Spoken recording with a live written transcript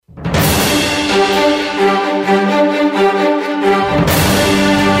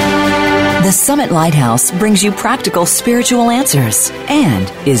Summit Lighthouse brings you practical spiritual answers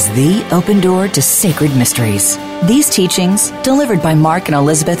and is the open door to sacred mysteries. These teachings, delivered by Mark and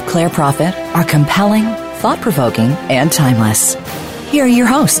Elizabeth Clare Prophet, are compelling, thought-provoking, and timeless. Here are your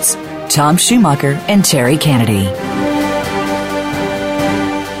hosts, Tom Schumacher and Terry Kennedy.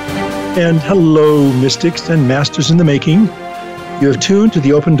 And hello, mystics and masters in the making. You have tuned to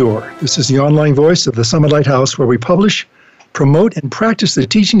The Open Door. This is the online voice of the Summit Lighthouse, where we publish, promote, and practice the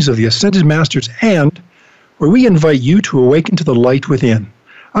teachings of the Ascended Masters, and where we invite you to awaken to the light within.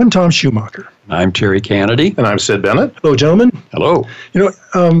 I'm Tom Schumacher. I'm Terry Kennedy. And I'm Sid Bennett. Hello, gentlemen. Hello.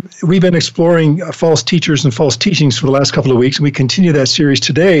 We've been exploring false teachers and false teachings for the last couple of weeks, and we continue that series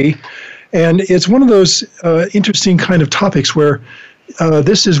today. And it's one of those interesting kind of topics where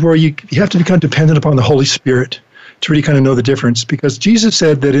this is where you have to become dependent upon the Holy Spirit to really kind of know the difference. Because Jesus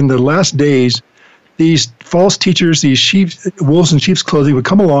said that in the last days, these false teachers, these wolves in sheep's clothing would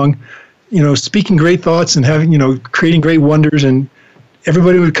come along, speaking great thoughts and having, creating great wonders, and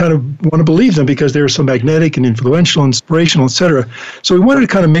everybody would kind of want to believe them because they were so magnetic and influential, inspirational, etc. So we wanted to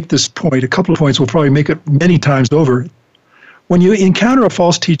kind of make this point, a couple of points. We'll probably make it many times over. When you encounter a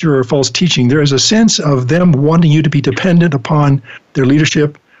false teacher or a false teaching, there is a sense of them wanting you to be dependent upon their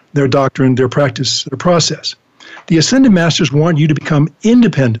leadership, their doctrine, their practice, their process. The Ascended Masters want you to become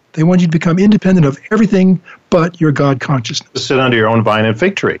independent. They want you to become independent of everything but your God consciousness. To sit under your own vine and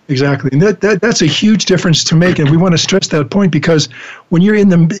fig tree. Exactly. And that's a huge difference to make, and we want to stress that point because when you're in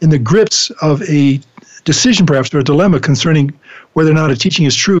the grips of a decision, perhaps, or a dilemma concerning whether or not a teaching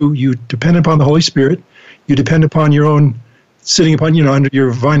is true, you depend upon the Holy Spirit, you depend upon your own sitting upon, under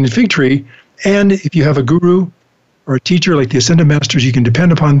your vine and fig tree, and if you have a guru or a teacher like the Ascended Masters, you can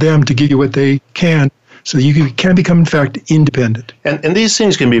depend upon them to give you what they can, so you can become, in fact, independent. And these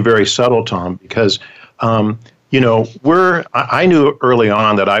things can be very subtle, Tom, because, I knew early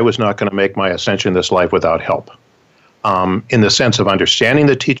on that I was not going to make my ascension in this life without help. In the sense of understanding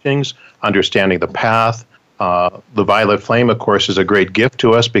the teachings, understanding the path. The violet flame, of course, is a great gift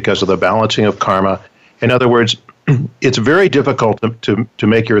to us because of the balancing of karma. In other words, it's very difficult to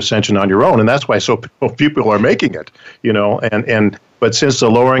make your ascension on your own, and that's why so people are making it, but since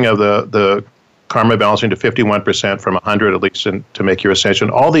the lowering of the karma balancing to 51% from 100 at least to make your ascension,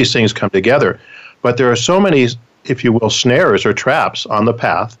 all these things come together. But there are so many, if you will, snares or traps on the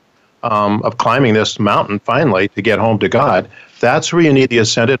path of climbing this mountain finally to get home to God. That's where you need the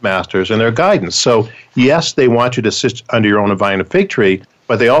Ascended Masters and their guidance. So yes, they want you to sit under your own vine and fig tree,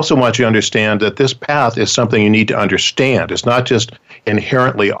 but they also want you to understand that this path is something you need to understand. It's not just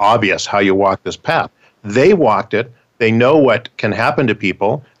inherently obvious how you walk this path. They walked it. They know what can happen to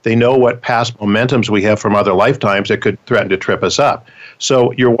people. They know what past momentums we have from other lifetimes that could threaten to trip us up.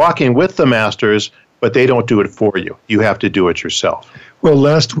 So you're walking with the Masters, but they don't do it for you. You have to do it yourself. Well,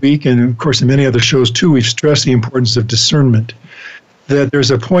 last week, and of course in many other shows too, we've stressed the importance of discernment. That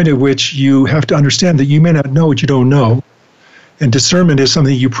there's a point at which you have to understand that you may not know what you don't know. And discernment is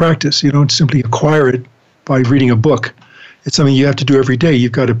something you practice. You don't simply acquire it by reading a book. It's something you have to do every day.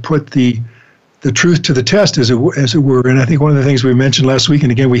 You've got to put the truth to the test, as it were. And I think one of the things we mentioned last week,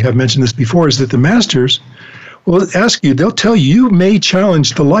 and again we have mentioned this before, is that the Masters will ask you, they'll tell you, you may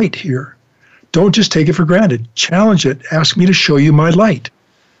challenge the light here. Don't just take it for granted. Challenge it. Ask me to show you my light.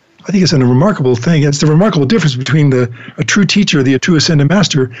 I think it's a remarkable thing. It's the remarkable difference between a true teacher, a true Ascended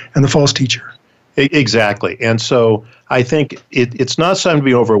Master, and the false teacher. Exactly. And so I think it's not something to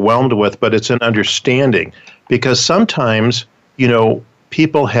be overwhelmed with, but it's an understanding. Because sometimes,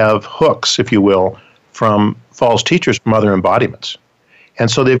 people have hooks, if you will, from false teachers from other embodiments.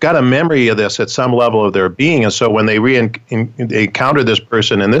 And so they've got a memory of this at some level of their being. And so when they they encounter this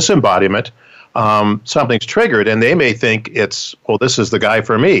person in this embodiment, something's triggered, and they may think it's, this is the guy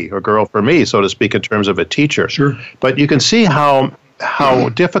for me or girl for me, so to speak, in terms of a teacher. Sure. But you can see how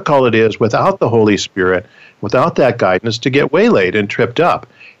difficult it is without the Holy Spirit, without that guidance, to get waylaid and tripped up.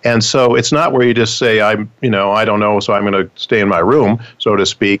 And so it's not where you just say, I don't know, so I'm going to stay in my room, so to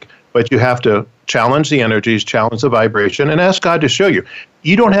speak. But you have to challenge the energies, challenge the vibration, and ask God to show you.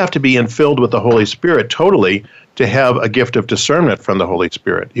 You don't have to be filled with the Holy Spirit totally to have a gift of discernment from the Holy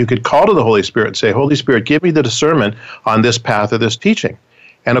Spirit. You could call to the Holy Spirit and say, Holy Spirit, give me the discernment on this path or this teaching.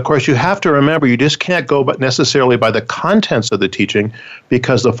 And of course, you have to remember, you just can't go but necessarily by the contents of the teaching,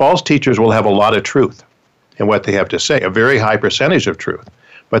 because the false teachers will have a lot of truth in what they have to say, a very high percentage of truth.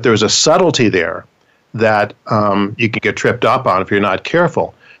 But there's a subtlety there that you can get tripped up on if you're not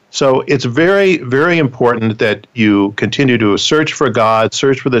careful. So it's very, very important that you continue to search for God,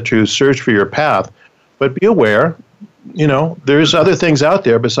 search for the truth, search for your path, but be aware, there's other things out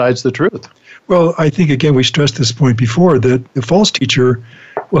there besides the truth. Well, I think, again, we stressed this point before, that the false teacher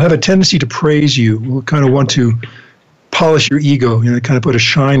will have a tendency to praise you, will kind of want to polish your ego, kind of put a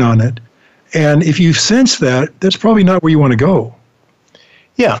shine on it. And if you sense that, that's probably not where you want to go.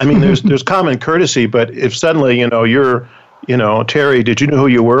 Yeah, I mean, there's common courtesy, but if suddenly, you're, Terry, did you know who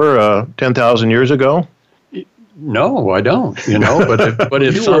you were 10,000 years ago? No, I don't, but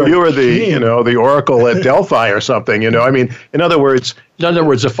if you were the, the oracle at Delphi or something, I mean, in other words,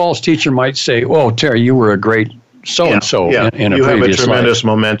 a false teacher might say, "Oh, Terry, you were a great so-and-so in a previous life. You have a tremendous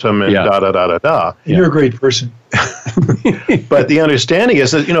momentum and da-da-da-da-da. You're a great person." But the understanding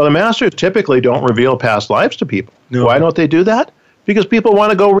is that, the masters typically don't reveal past lives to people. No. Why don't they do that? Because people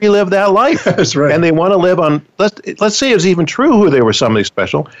want to go relive that life. That's right. And they want to live on, let's say it's even true who they were somebody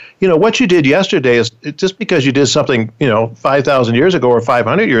special. What you did yesterday is, just because you did something, 5,000 years ago or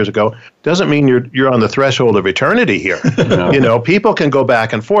 500 years ago, doesn't mean you're on the threshold of eternity here. No. People can go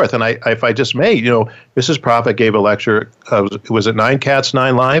back and forth. And if I just may, Mrs. Prophet gave a lecture, was it 9 Cats,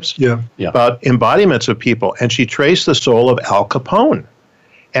 9 Lives? Yeah. About embodiments of people. And she traced the soul of Al Capone.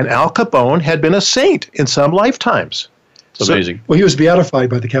 And Al Capone had been a saint in some lifetimes. It's amazing. Well, he was beatified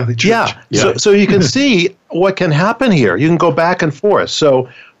by the Catholic Church. Yeah. So you can see what can happen here. You can go back and forth. So,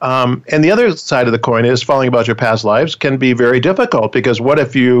 and the other side of the coin is following about your past lives can be very difficult, because what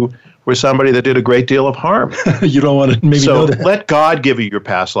if you were somebody that did a great deal of harm? You don't want to know that. So let God give you your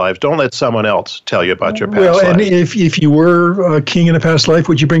past lives. Don't let someone else tell you about your past lives. Well, and if you were a king in a past life,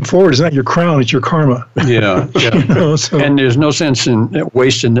 what you bring forward is not your crown, it's your karma. Yeah. And there's no sense in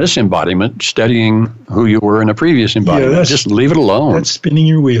wasting this embodiment studying who you were in a previous embodiment. Yeah, just leave it alone. That's spinning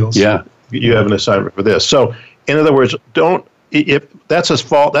your wheels. Yeah. You have an assignment for this. So, in other words, if that's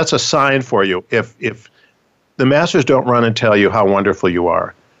a sign for you. If the masters don't run and tell you how wonderful you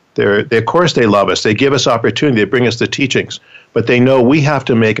are, of course they love us. They give us opportunity. They bring us the teachings, but they know we have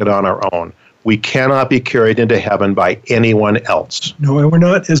to make it on our own. We cannot be carried into heaven by anyone else. No, and we're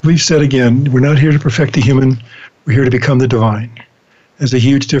not, as we've said again, we're not here to perfect the human. We're here to become the divine. There's a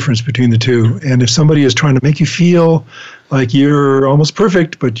huge difference between the two. And if somebody is trying to make you feel like you're almost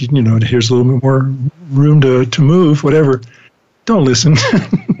perfect, but here's a little bit more room to move, whatever, don't listen.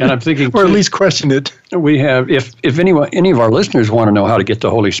 And I'm thinking, or at least question it. We have, if any of our listeners want to know how to get the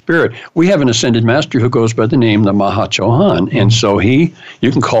Holy Spirit, we have an ascended master who goes by the name the Mahachohan, and so you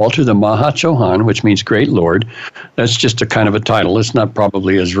can call to the Mahachohan, which means Great Lord. That's just a kind of a title. It's not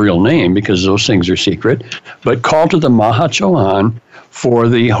probably his real name, because those things are secret. But call to the Mahachohan for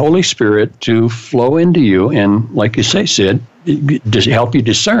the Holy Spirit to flow into you, and like you say, Sid, just help you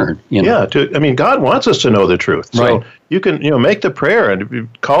discern. Yeah, God wants us to know the truth. So right. You can, make the prayer and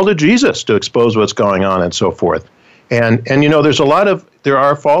call to Jesus to expose what's going on and so forth. And there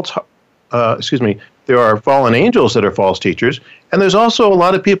are fallen angels that are false teachers, and there's also a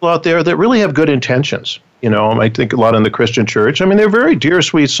lot of people out there that really have good intentions. I think a lot in the Christian church. I mean, they're very dear,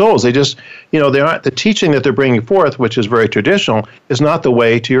 sweet souls. They just, they're not, the teaching that they're bringing forth, which is very traditional, is not the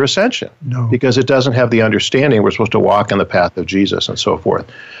way to your ascension. No. Because it doesn't have the understanding we're supposed to walk in the path of Jesus and so forth.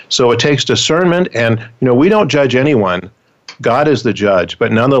 So it takes discernment, and, we don't judge anyone. God is the judge,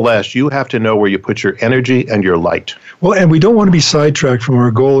 but nonetheless, you have to know where you put your energy and your light. Well, and we don't want to be sidetracked from our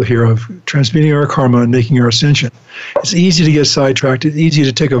goal here of transmuting our karma and making our ascension. It's easy to get sidetracked. It's easy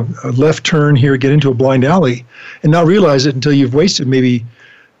to take a left turn here, get into a blind alley, and not realize it until you've wasted maybe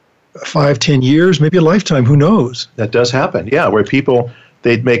 5-10 years, maybe a lifetime, who knows? That does happen, yeah, where people,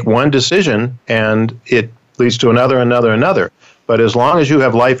 they'd make one decision and it leads to another. But as long as you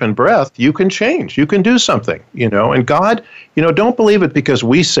have life and breath, you can change. You can do something, And God, don't believe it because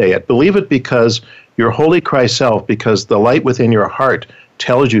we say it. Believe it because your holy Christ self, because the light within your heart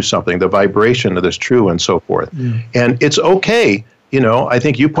tells you something, the vibration that is true and so forth. Mm. And it's okay. I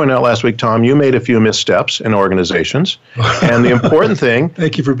think you pointed out last week, Tom, you made a few missteps in organizations. And the important thing...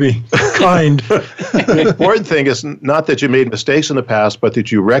 Thank you for being kind. The important thing is not that you made mistakes in the past, but that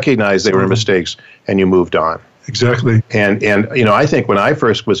you recognized they were mistakes and you moved on. Exactly. And I think when I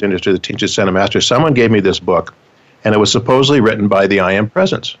first was interested in teaching Ascended Master, someone gave me this book, and it was supposedly written by the I Am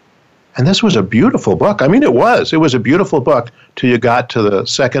Presence. And this was a beautiful book. I mean, it was a beautiful book till you got to the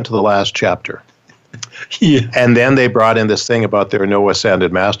second to the last chapter. Yeah. And then they brought in this thing about there are no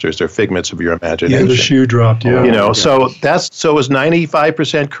ascended masters, they're figments of your imagination. Yeah, the shoe dropped, yeah. So it was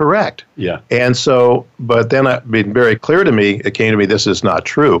 95% correct. Yeah. And so, but then it became very clear to me, it came to me, this is not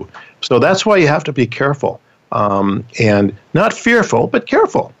true. So that's why you have to be careful. And not fearful, but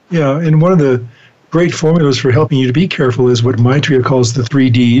careful. Yeah, and one of the great formulas for helping you to be careful is what Maitreya calls the 3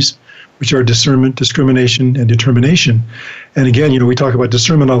 Ds, which are discernment, discrimination, and determination. And again, we talk about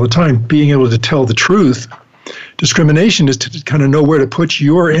discernment all the time, being able to tell the truth Discrimination is to kind of know where to put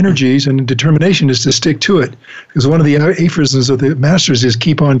your energies, and determination is to stick to it. Because one of the aphorisms of the masters is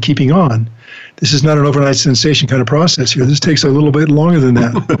keep on keeping on. This is not an overnight sensation kind of process here. This takes a little bit longer than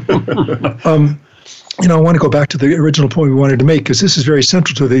that. I want to go back to the original point we wanted to make, because this is very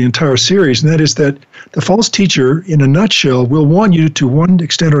central to the entire series, and that is that the false teacher, in a nutshell, will want you to one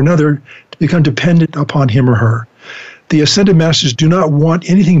extent or another to become dependent upon him or her. The ascended masters do not want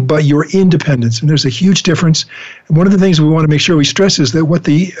anything but your independence, and there's a huge difference. And one of the things we want to make sure we stress is that what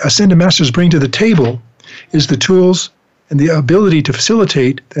the ascended masters bring to the table is the tools and the ability to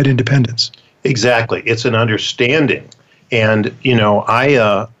facilitate that independence. Exactly. It's an understanding. And,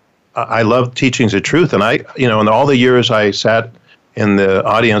 I love teachings of truth. And in all the years I sat in the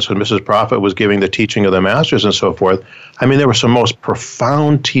audience when Mrs. Prophet was giving the teaching of the masters and so forth, there were some most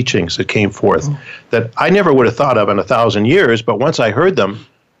profound teachings that came forth that I never would have thought of in 1,000 years. But once I heard them,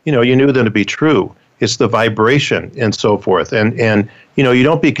 you knew them to be true. It's the vibration and so forth. And you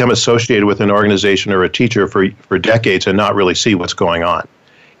don't become associated with an organization or a teacher for decades and not really see what's going on.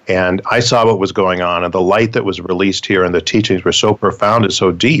 And I saw what was going on, and the light that was released here and the teachings were so profound and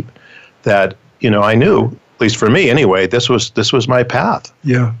so deep that, I knew, at least for me anyway, this was my path.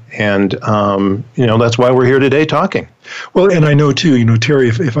 Yeah. And, that's why we're here today talking. Well, and I know too, Terry,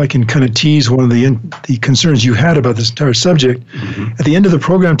 if I can kind of tease one of the concerns you had about this entire subject, at the end of the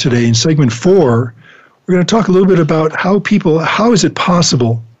program today in segment 4, we're going to talk a little bit about how is it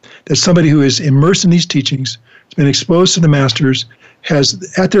possible that somebody who is immersed in these teachings, has been exposed to the masters,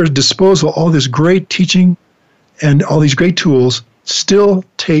 has at their disposal all this great teaching and all these great tools, still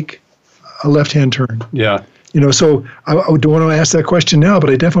take a left-hand turn. Yeah. So I don't want to ask that question now, but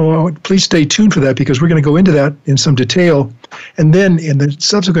I definitely want, please stay tuned for that, because we're going to go into that in some detail. And then in the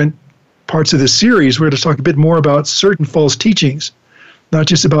subsequent parts of this series, we're going to talk a bit more about certain false teachings, not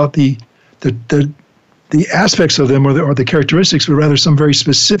just about the aspects of them or the characteristics, but rather some very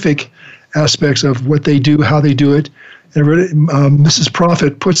specific aspects of what they do, how they do it. And Mrs.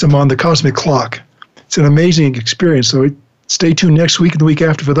 Prophet puts them on the cosmic clock. It's an amazing experience. So stay tuned next week and the week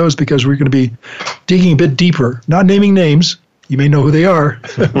after for those, because we're going to be digging a bit deeper, not naming names. You may know who they are,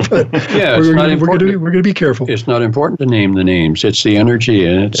 but we're going to be careful. It's not important to name the names. It's the energy,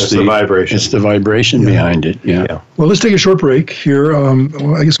 and it's the vibration. It's the vibration behind it. Yeah. Well, let's take a short break here.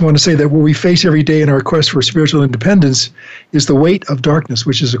 I just want to say that what we face every day in our quest for spiritual independence is the weight of darkness,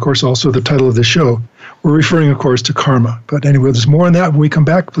 which is, of course, also the title of the show. We're referring, of course, to karma. But anyway, there's more on that when we come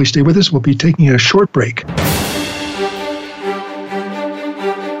back. Please stay with us. We'll be taking a short break.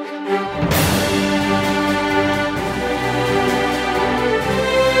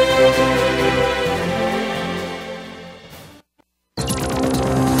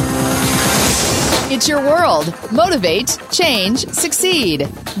 It's your world. Motivate, change, succeed.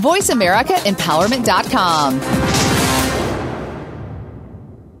 VoiceAmericaEmpowerment.com.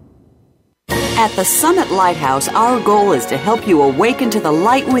 At the Summit Lighthouse, our goal is to help you awaken to the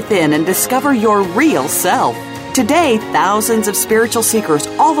light within and discover your real self. Today, thousands of spiritual seekers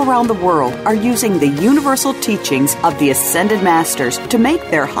all around the world are using the universal teachings of the Ascended Masters to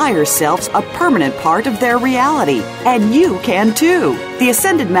make their higher selves a permanent part of their reality. And you can too. The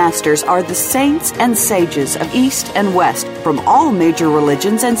Ascended Masters are the saints and sages of East and West from all major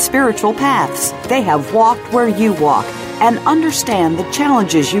religions and spiritual paths. They have walked where you walk and understand the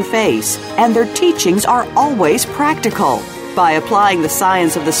challenges you face, and their teachings are always practical. By applying the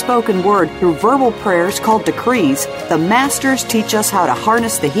science of the spoken word through verbal prayers called decrees, the Masters teach us how to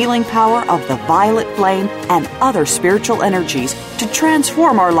harness the healing power of the violet flame and other spiritual energies to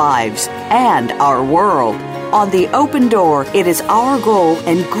transform our lives and our world. On The Open Door, it is our goal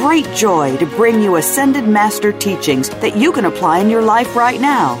and great joy to bring you Ascended Master teachings that you can apply in your life right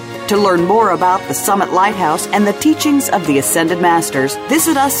now. To learn more about the Summit Lighthouse and the teachings of the Ascended Masters,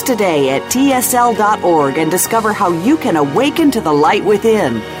 visit us today at tsl.org and discover how you can awaken to the light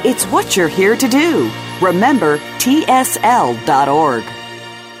within. It's what you're here to do. Remember, tsl.org.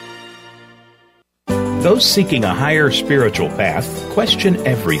 Those seeking a higher spiritual path question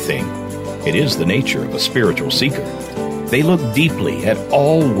everything. It is the nature of a spiritual seeker. They look deeply at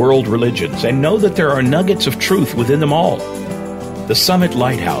all world religions and know that there are nuggets of truth within them all. The Summit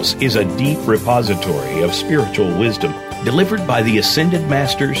Lighthouse is a deep repository of spiritual wisdom delivered by the Ascended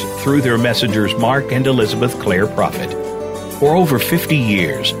Masters through their messengers Mark and Elizabeth Clare Prophet. For over 50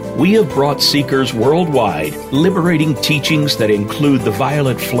 years, we have brought seekers worldwide liberating teachings that include the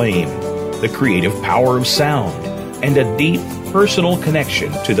violet flame, the creative power of sound, and a deep personal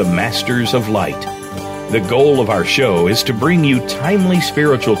connection to the Masters of Light. The goal of our show is to bring you timely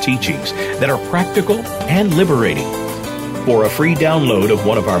spiritual teachings that are practical and liberating. For a free download of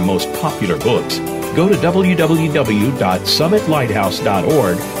one of our most popular books, go to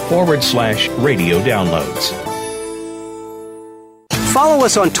www.summitlighthouse.org/radio downloads. Follow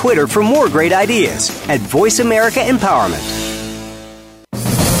us on Twitter for more great ideas at Voice America Empowerment.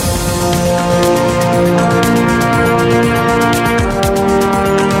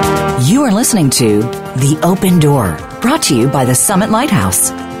 You are listening to The Open Door, brought to you by the Summit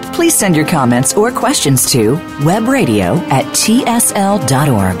Lighthouse. Please send your comments or questions to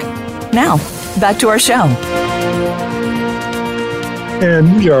webradio@tsl.org. Now, back to our show.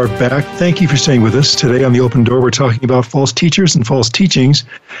 And we are back. Thank you for staying with us. Today on The Open Door, we're talking about false teachers and false teachings.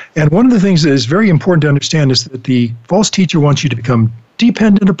 And one of the things that is very important to understand is that the false teacher wants you to become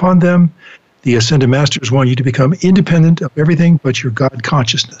dependent upon them. The Ascended Masters want you to become independent of everything but your God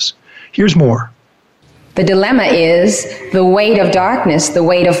consciousness. Here's more. The dilemma is the weight of darkness, the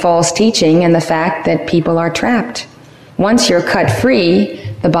weight of false teaching, and the fact that people are trapped. Once you're cut free,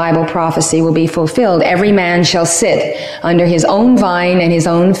 the Bible prophecy will be fulfilled. Every man shall sit under his own vine and his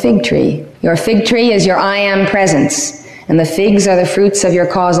own fig tree. Your fig tree is your I am presence, and the figs are the fruits of your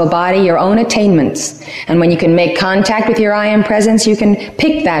causal body, your own attainments. And when you can make contact with your I am presence, you can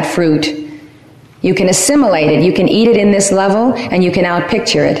pick that fruit. You can assimilate it. You can eat it in this level, and you can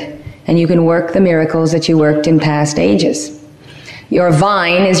outpicture it. And you can work the miracles that you worked in past ages. Your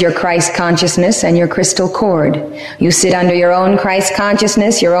vine is your Christ consciousness and your crystal cord. You sit under your own Christ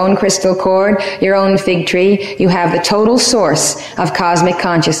consciousness, your own crystal cord, your own fig tree. You have the total source of cosmic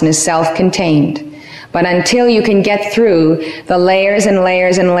consciousness, self-contained. But until you can get through the layers and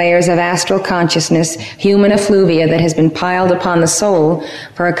layers and layers of astral consciousness, human effluvia that has been piled upon the soul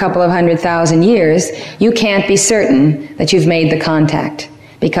for a couple of 100,000 years, you can't be certain that you've made the contact.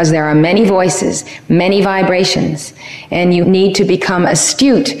 Because there are many voices, many vibrations, and you need to become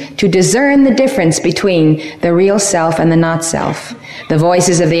astute to discern the difference between the real self and the not self, the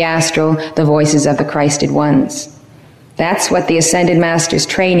voices of the astral, the voices of the Christed ones. That's what the Ascended Master's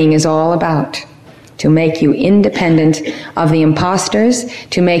training is all about, to make you independent of the imposters,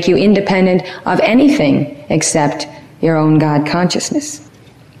 to make you independent of anything except your own God consciousness.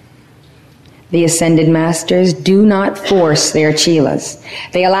 The Ascended Masters do not force their chelas.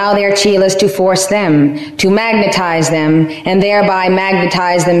 They allow their chelas to force them, to magnetize them, and thereby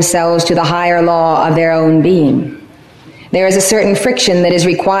magnetize themselves to the higher law of their own being. There is a certain friction that is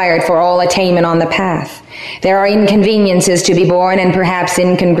required for all attainment on the path. There are inconveniences to be borne and perhaps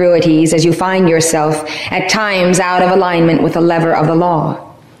incongruities as you find yourself at times out of alignment with the lever of the law.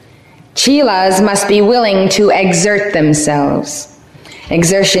 Chelas must be willing to exert themselves.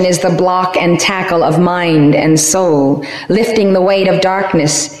 Exertion is the block and tackle of mind and soul, lifting the weight of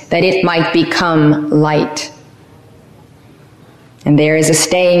darkness that it might become light. And there is a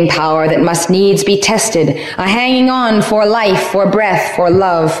staying power that must needs be tested, a hanging on for life, for breath, for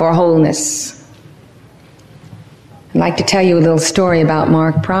love, for wholeness. I'd like to tell you a little story about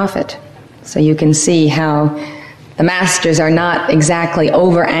Mark Prophet, so you can see how the masters are not exactly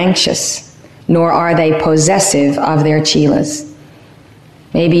over-anxious, nor are they possessive of their chelas.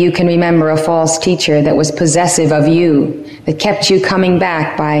 Maybe you can remember a false teacher that was possessive of you, that kept you coming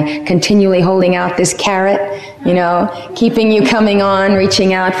back by continually holding out this carrot, keeping you coming on,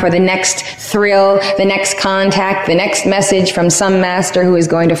 reaching out for the next thrill, the next contact, the next message from some master who is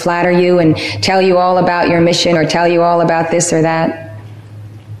going to flatter you and tell you all about your mission or tell you all about this or that.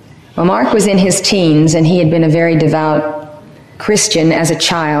 Well, Mark was in his teens, and he had been a very devout Christian as a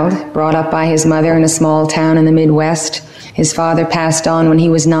child, brought up by his mother in a small town in the Midwest. His father passed on when he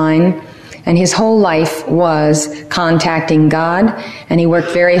was 9, and his whole life was contacting God, and he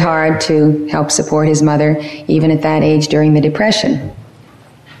worked very hard to help support his mother, even at that age during the Depression.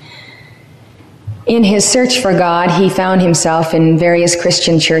 In his search for God, he found himself in various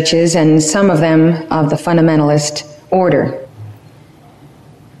Christian churches, and some of them of the fundamentalist order.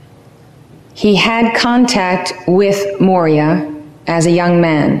 He had contact with Moria as a young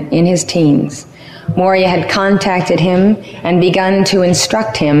man in his teens. Moria had contacted him and begun to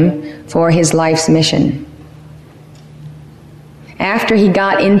instruct him for his life's mission. After he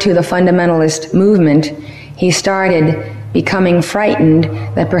got into the fundamentalist movement, he started becoming frightened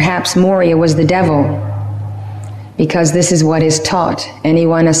that perhaps Moria was the devil, because this is what is taught.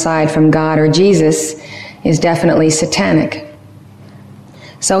 Anyone aside from God or Jesus is definitely satanic.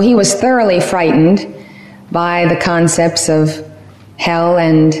 So he was thoroughly frightened by the concepts of hell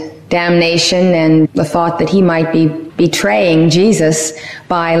and damnation and the thought that he might be betraying Jesus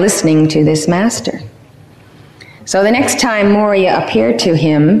by listening to this master. So the next time Moria appeared to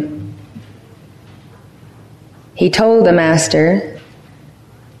him, he told the master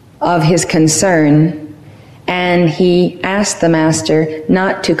of his concern, and he asked the master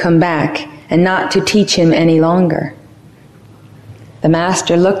not to come back and not to teach him any longer. The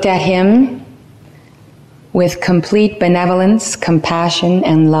master looked at him with complete benevolence, compassion,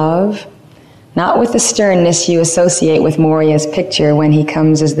 and love, not with the sternness you associate with Moria's picture when he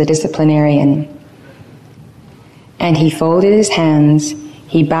comes as the disciplinarian. And he folded his hands,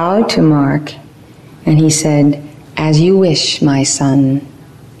 he bowed to Mark, and he said, "As you wish, my son."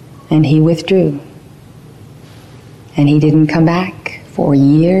 And he withdrew. And he didn't come back for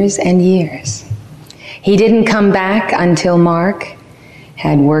years and years. He didn't come back until Mark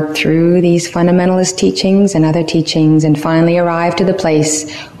had worked through these fundamentalist teachings and other teachings and finally arrived to the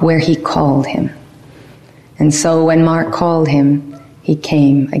place where he called him. And so when Mark called him, he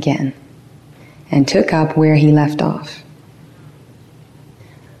came again and took up where he left off.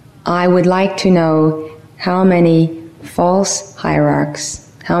 I would like to know how many false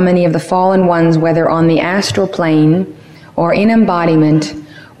hierarchs, how many of the fallen ones, whether on the astral plane or in embodiment,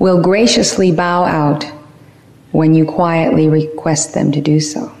 will graciously bow out when you quietly request them to do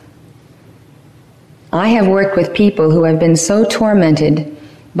so. I have worked with people who have been so tormented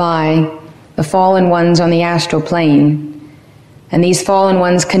by the fallen ones on the astral plane, and these fallen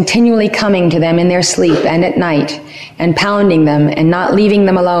ones continually coming to them in their sleep and at night and pounding them and not leaving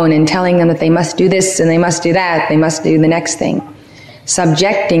them alone and telling them that they must do this and they must do that, they must do the next thing,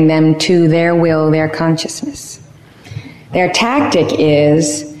 subjecting them to their will, their consciousness. Their tactic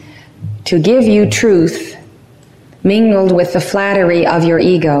is to give you truth mingled with the flattery of your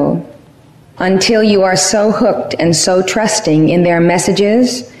ego until you are so hooked and so trusting in their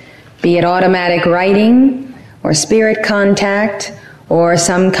messages, be it automatic writing or spirit contact or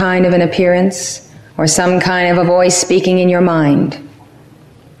some kind of an appearance or some kind of a voice speaking in your mind.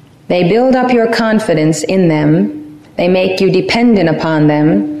 They build up your confidence in them. They make you dependent upon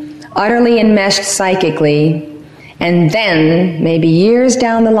them, utterly enmeshed psychically, and then, maybe years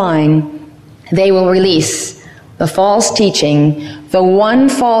down the line, they will release the false teaching, the one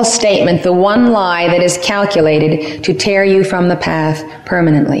false statement, the one lie that is calculated to tear you from the path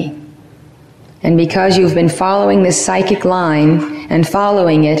permanently. And because you've been following this psychic line and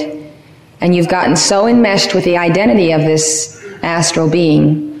following it, and you've gotten so enmeshed with the identity of this astral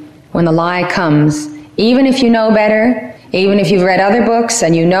being, when the lie comes, even if you know better, even if you've read other books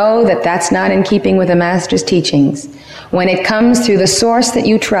and you know that that's not in keeping with the Master's teachings, when it comes through the source that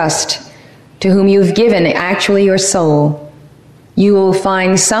you trust, to whom you've given actually your soul, you will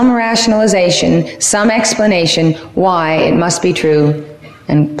find some rationalization, some explanation why it must be true,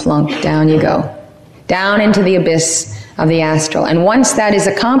 and plunk, down you go, down into the abyss of the astral. And once that is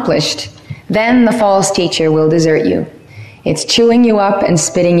accomplished, then the false teacher will desert you. It's chewing you up and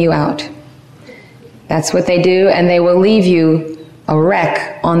spitting you out. That's what they do, and they will leave you a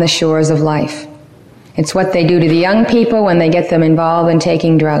wreck on the shores of life. It's what they do to the young people when they get them involved in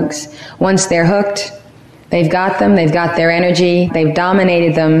taking drugs. Once they're hooked, they've got them, they've got their energy, they've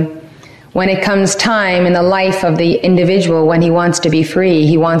dominated them. When it comes time in the life of the individual, when he wants to be free,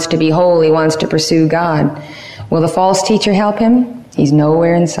 he wants to be whole, he wants to pursue God, will the false teacher help him? He's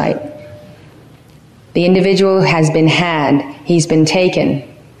nowhere in sight. The individual has been had, he's been taken,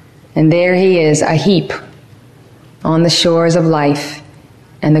 and there he is, a heap on the shores of life.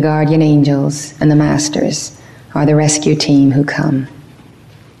 And the guardian angels and the masters are the rescue team who come.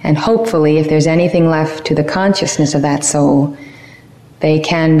 And hopefully, if there's anything left to the consciousness of that soul, they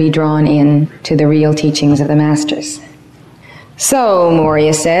can be drawn in to the real teachings of the masters. So,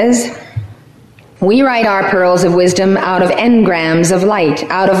 Moria says, we write our pearls of wisdom out of engrams of light,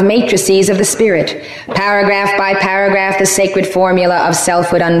 out of matrices of the spirit. Paragraph by paragraph, the sacred formula of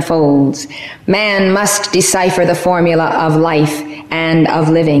selfhood unfolds. Man must decipher the formula of life and of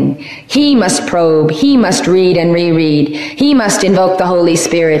living. He must probe, he must read and reread. He must invoke the Holy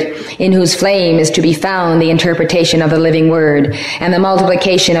Spirit, in whose flame is to be found the interpretation of the living word and the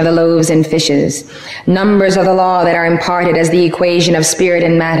multiplication of the loaves and fishes. Numbers of the law that are imparted as the equation of spirit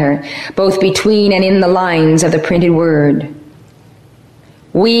and matter, both between and in the lines of the printed word.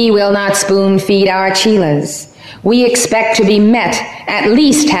 We will not spoon feed our chelas. We expect to be met at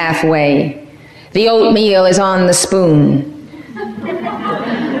least halfway. The oatmeal is on the spoon.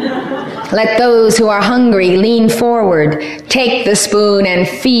 Let those who are hungry lean forward, take the spoon and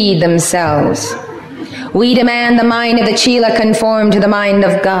feed themselves. We demand the mind of the Chela conform to the mind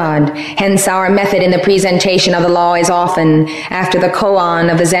of God. Hence our method in the presentation of the law is often after the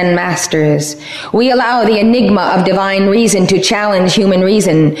koan of the Zen masters. We allow the enigma of divine reason to challenge human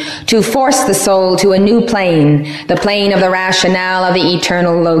reason, to force the soul to a new plane, the plane of the rationale of the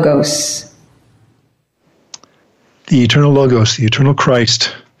eternal Logos. The eternal Logos, the eternal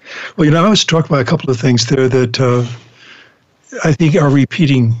Christ. Well, I was struck by a couple of things there that I think are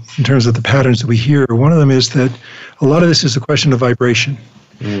repeating in terms of the patterns that we hear. One of them is that a lot of this is a question of vibration.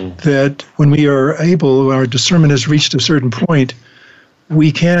 That when we are able, when our discernment has reached a certain point,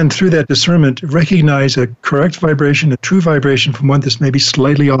 we can, through that discernment, recognize a correct vibration, a true vibration from one that's maybe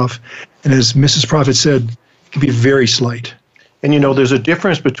slightly off. And as Mrs. Prophet said, it can be very slight. And there's a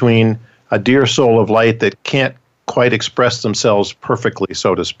difference between a dear soul of light that can't quite express themselves perfectly,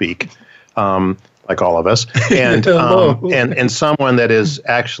 so to speak, like all of us, and someone that is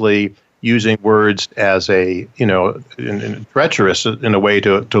actually using words as a, treacherous in a way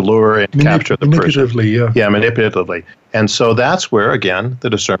to lure and capture the person. Manipulatively, yeah, manipulatively. And so that's where, again, the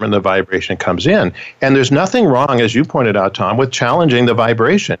discernment, the vibration comes in. And there's nothing wrong, as you pointed out, Tom, with challenging the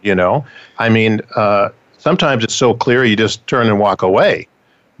vibration, I mean, sometimes it's so clear you just turn and walk away.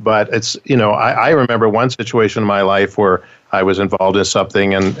 But it's, I remember one situation in my life where I was involved in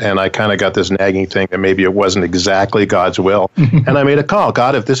something and I kind of got this nagging thing that maybe it wasn't exactly God's will. And I made a call.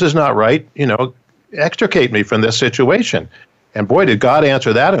 God, if this is not right, extricate me from this situation. And boy, did God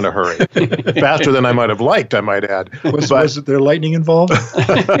answer that in a hurry. Faster than I might have liked, I might add. Was there lightning involved?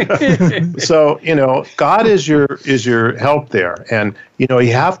 So, God is your help there. And,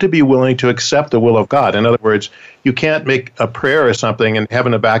 you have to be willing to accept the will of God. In other words, you can't make a prayer or something and have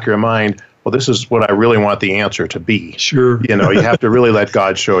in the back of your mind, well, this is what I really want the answer to be. Sure. You have to really let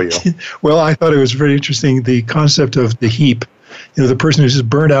God show you. Well, I thought it was very interesting, the concept of the heap. The person who's just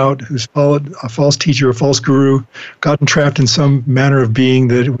burned out, who's followed a false teacher, a false guru, gotten trapped in some manner of being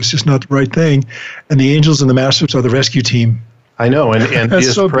that it was just not the right thing. And the angels and the masters are the rescue team. I know, and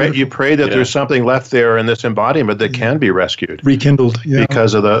you pray that there's something left there in this embodiment that can be rescued. Rekindled,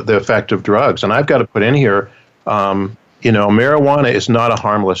 because of the effect of drugs. And I've got to put in here, marijuana is not a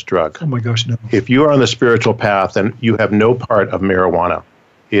harmless drug. Oh my gosh, no. If you are on the spiritual path, then you have no part of marijuana.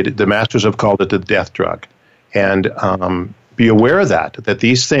 The masters have called it the death drug. And be aware of that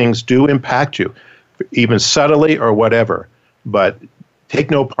these things do impact you, even subtly or whatever. But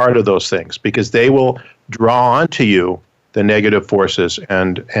take no part of those things because they will draw onto you the negative forces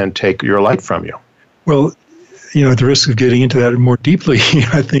and take your light from you. Well, at the risk of getting into that more deeply,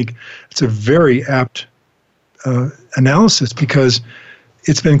 I think it's a very apt analysis because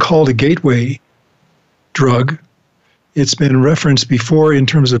it's been called a gateway drug. It's been referenced before in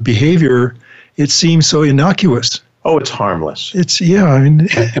terms of behavior. It seems so innocuous. Oh, it's harmless. And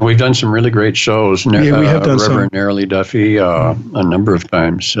we've done some really great shows. We have done Reverend Nerily Duffy a number of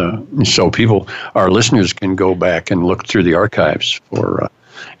times. So our listeners can go back and look through the archives for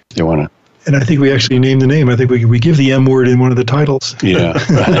if they want to. And I think we actually named the name. I think we give the M word in one of the titles. Yeah.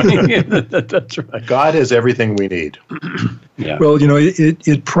 That's right. God has everything we need. Yeah. Well,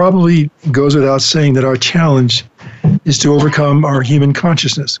 it probably goes without saying that our challenge is to overcome our human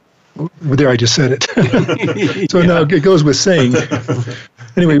consciousness. There, I just said it. So now it goes with saying.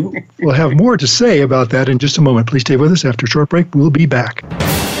 Anyway, we'll have more to say about that in just a moment. Please stay with us. After a short break, we'll be back.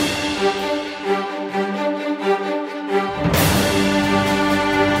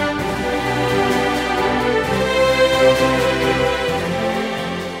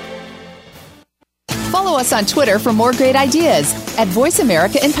 Follow us on Twitter for more great ideas at Voice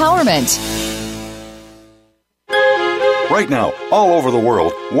America Empowerment. Right now, all over the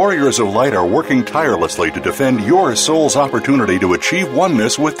world, warriors of light are working tirelessly to defend your soul's opportunity to achieve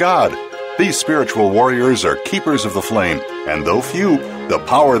oneness with God. These spiritual warriors are keepers of the flame, and though few, the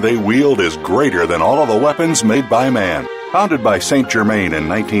power they wield is greater than all of the weapons made by man. Founded by Saint Germain in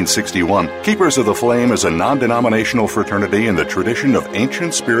 1961, Keepers of the Flame is a non-denominational fraternity in the tradition of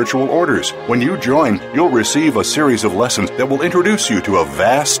ancient spiritual orders. When you join, you'll receive a series of lessons that will introduce you to a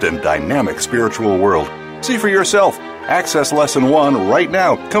vast and dynamic spiritual world. See for yourself. Access Lesson 1 right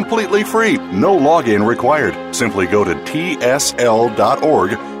now, completely free, no login required. Simply go to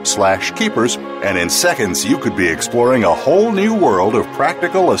tsl.org/keepers, and in seconds you could be exploring a whole new world of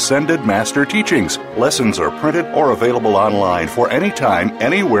practical Ascended Master teachings. Lessons are printed or available online for anytime,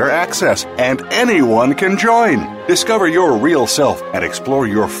 anywhere access, and anyone can join. Discover your real self and explore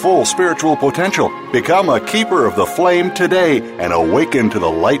your full spiritual potential. Become a keeper of the flame today and awaken to the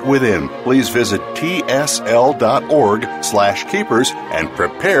light within. Please visit tsl.org/keepers and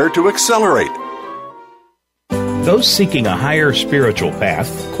prepare to accelerate. Those seeking a higher spiritual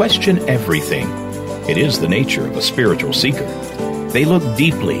path question everything. It is the nature of a spiritual seeker. They look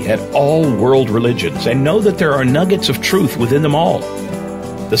deeply at all world religions and know that there are nuggets of truth within them all.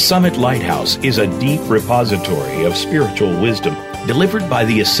 The Summit Lighthouse is a deep repository of spiritual wisdom delivered by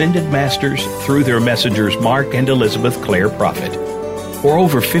the Ascended Masters through their messengers Mark and Elizabeth Clare Prophet. For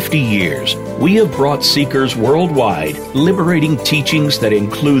over 50 years, we have brought seekers worldwide liberating teachings that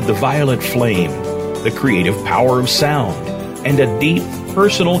include the violet flame, the creative power of sound, and a deep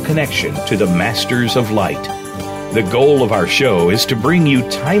personal connection to the Masters of Light. The goal of our show is to bring you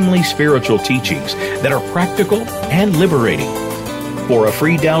timely spiritual teachings that are practical and liberating. For a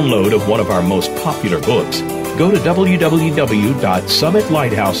free download of one of our most popular books, go to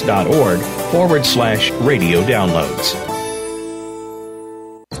www.summitlighthouse.org/radio downloads.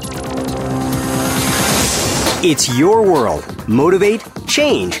 It's your world. Motivate,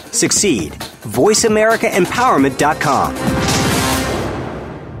 change, succeed. VoiceAmericaEmpowerment.com.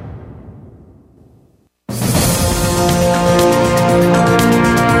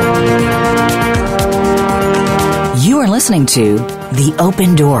 You are listening to The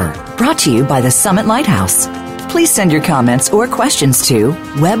Open Door, brought to you by the Summit Lighthouse. Please send your comments or questions to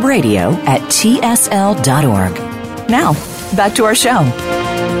webradio@tsl.org. Now, back to our show.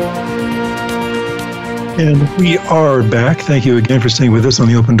 And we are back. Thank you again for staying with us on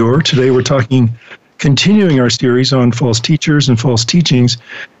The Open Door. Today we're continuing our series on false teachers and false teachings.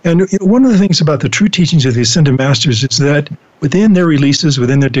 And one of the things about the true teachings of the Ascended Masters is that within their releases,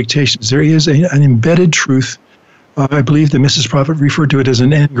 within their dictations, there is an embedded truth. I believe that Mrs. Prophet referred to it as an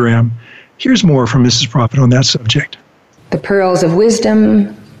engram. Here's more from Mrs. Prophet on that subject. The pearls of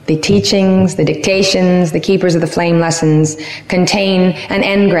wisdom, the teachings, the dictations, the keepers of the flame lessons contain an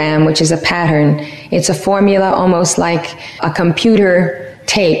engram, which is a pattern. It's a formula almost like a computer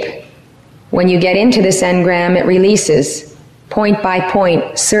tape. When you get into this engram, it releases, point by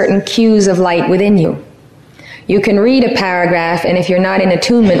point, certain cues of light within you. You can read a paragraph, and if you're not in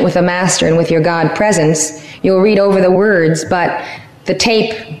attunement with the Master and with your God presence, you'll read over the words, but the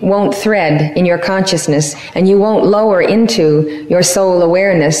tape won't thread in your consciousness, and you won't lower into your soul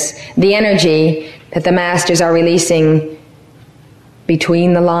awareness the energy that the Masters are releasing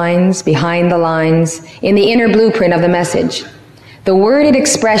between the lines, behind the lines, in the inner blueprint of the message. The worded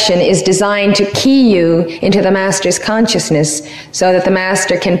expression is designed to key you into the Master's consciousness so that the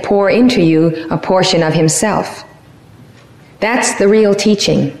Master can pour into you a portion of himself. That's the real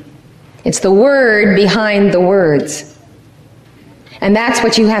teaching. It's the word behind the words. And that's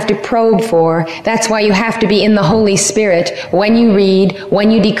what you have to probe for. That's why you have to be in the Holy Spirit when you read,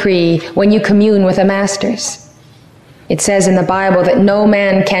 when you decree, when you commune with the Masters. It says in the Bible that no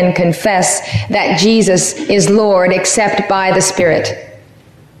man can confess that Jesus is Lord except by the Spirit.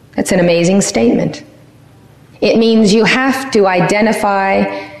 That's an amazing statement. It means you have to identify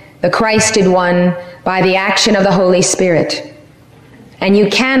the Christed One by the action of the Holy Spirit. And you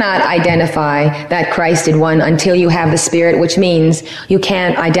cannot identify that Christed One until you have the Spirit, which means you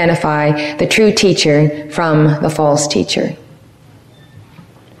can't identify the true teacher from the false teacher.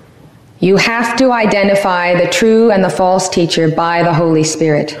 You have to identify the true and the false teacher by the Holy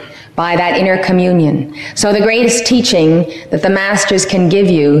Spirit, by that inner communion. So the greatest teaching that the Masters can give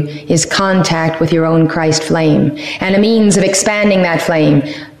you is contact with your own Christ flame, and a means of expanding that flame,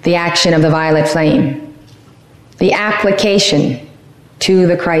 the action of the violet flame. The application to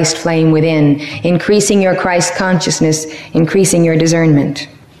the Christ flame within, increasing your Christ consciousness, increasing your discernment.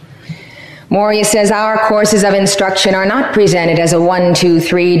 Moria says, our courses of instruction are not presented as a 1, 2,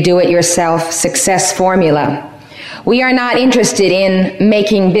 3 do-it-yourself success formula. We are not interested in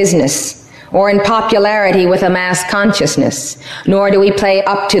making business or in popularity with a mass consciousness, nor do we play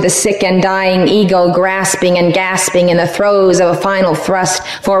up to the sick and dying ego grasping and gasping in the throes of a final thrust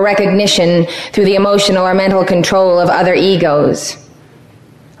for recognition through the emotional or mental control of other egos.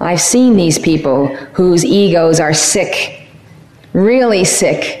 I've seen these people whose egos are sick, really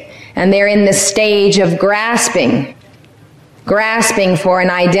sick, and they're in the stage of grasping for an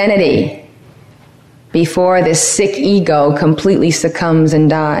identity before this sick ego completely succumbs and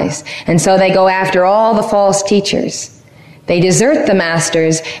dies. And so they go after all the false teachers. They desert the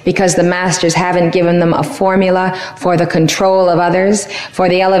Masters because the Masters haven't given them a formula for the control of others, for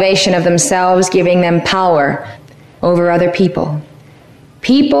the elevation of themselves, giving them power over other people.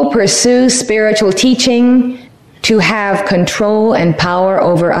 People pursue spiritual teaching to have control and power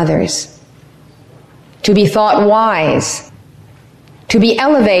over others, to be thought wise, to be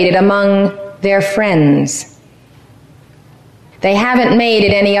elevated among their friends. They haven't made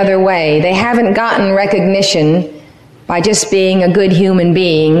it any other way. They haven't gotten recognition by just being a good human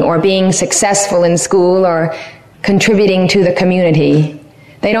being or being successful in school or contributing to the community.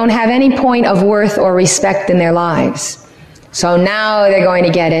 They don't have any point of worth or respect in their lives. So now they're going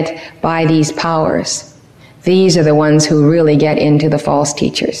to get it by these powers. These are the ones who really get into the false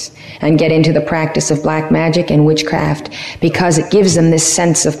teachers and get into the practice of black magic and witchcraft because it gives them this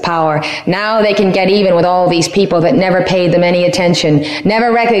sense of power. Now they can get even with all these people that never paid them any attention,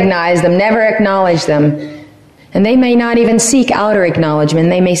 never recognized them, never acknowledged them. And they may not even seek outer acknowledgement.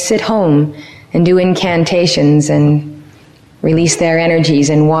 They may sit home and do incantations and release their energies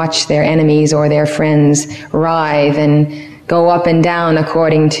and watch their enemies or their friends writhe and go up and down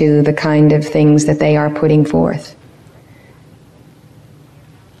according to the kind of things that they are putting forth.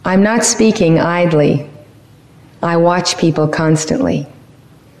 I'm not speaking idly. I watch people constantly.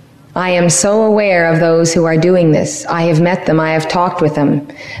 I am so aware of those who are doing this. I have met them. I have talked with them.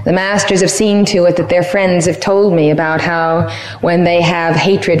 The masters have seen to it that their friends have told me about how when they have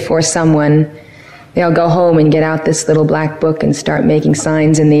hatred for someone, they'll go home and get out this little black book and start making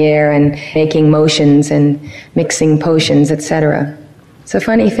signs in the air and making motions and mixing potions, etc. It's a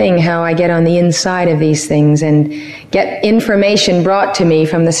funny thing how I get on the inside of these things and get information brought to me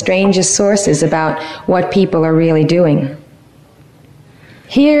from the strangest sources about what people are really doing.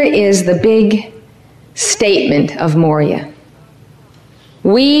 Here is the big statement of Moria.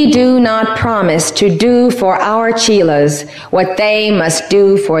 We do not promise to do for our chelas what they must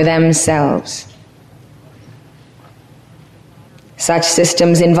do for themselves. Such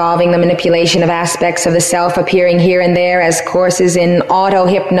systems involving the manipulation of aspects of the self appearing here and there as courses in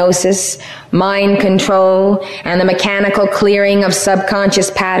auto-hypnosis, mind control, and the mechanical clearing of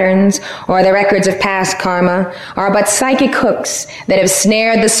subconscious patterns or the records of past karma are but psychic hooks that have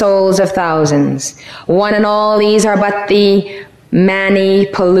snared the souls of thousands. One and all, these are but the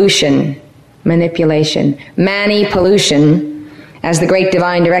manipulation, as the great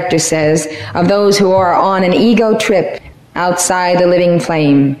divine director says, of those who are on an ego trip outside the living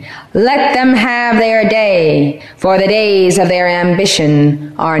flame. Let them have their day, for the days of their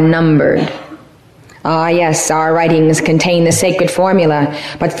ambition are numbered. Ah, yes, our writings contain the sacred formula,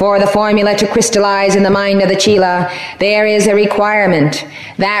 but for the formula to crystallize in the mind of the Chela, there is a requirement.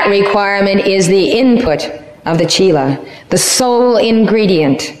 That requirement is the input of the Chela, the sole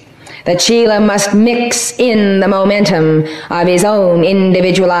ingredient. The Chela must mix in the momentum of his own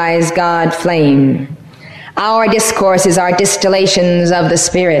individualized God flame. Our discourses are distillations of the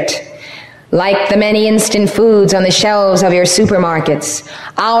Spirit. Like the many instant foods on the shelves of your supermarkets,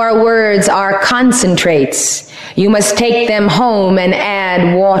 our words are concentrates. You must take them home and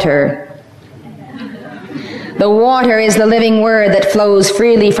add water. The water is the living word that flows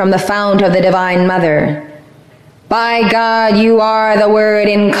freely from the fount of the Divine Mother. By God, you are the Word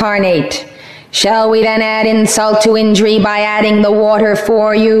incarnate. Shall we then add insult to injury by adding the water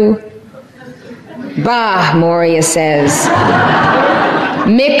for you? Bah, Moria says.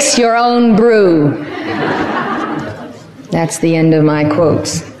 Mix your own brew. That's the end of my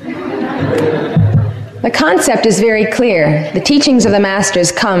quotes. The concept is very clear. The teachings of the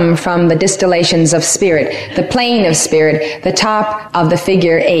masters come from the distillations of spirit, the plane of spirit, the top of the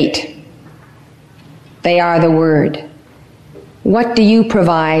figure 8. They are the word. What do you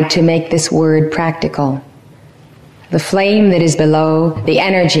provide to make this word practical? The flame that is below, the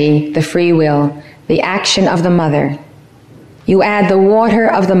energy, the free will, the action of the mother. You add the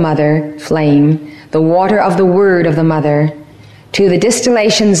water of the mother, flame, the water of the word of the mother, to the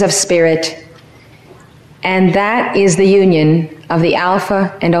distillations of spirit, and that is the union of the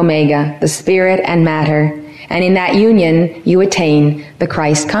Alpha and Omega, the spirit and matter, and in that union you attain the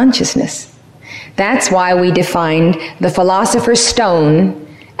Christ consciousness. That's why we defined the philosopher's stone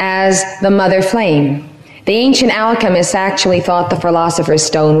as the mother flame. The ancient alchemists actually thought the philosopher's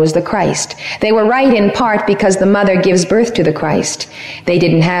stone was the Christ. They were right in part because the mother gives birth to the Christ. They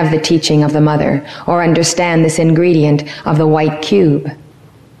didn't have the teaching of the mother or understand this ingredient of the white cube.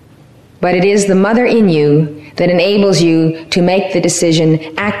 But it is the mother in you that enables you to make the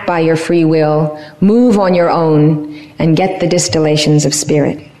decision, act by your free will, move on your own, and get the distillations of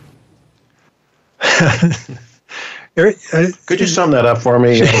spirit. Eric, could you sum that up for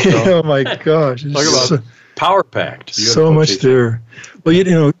me? Oh my gosh! Talk about power packed. So much there. Well,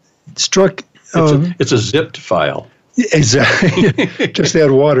 it struck. It's a zipped file. Exactly. Just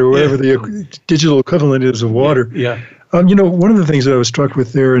add water, whatever the digital equivalent is of water. Yeah. One of the things that I was struck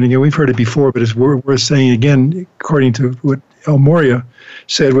with there, and again, we've heard it before, but it's worth saying again, according to what El Moria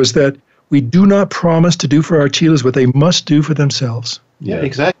said, was that we do not promise to do for our chelas what they must do for themselves. Yeah,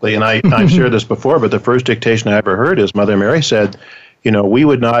 exactly. And I've shared this before, but the first dictation I ever heard is Mother Mary said, we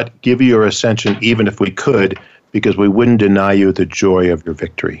would not give you your ascension even if we could, because we wouldn't deny you the joy of your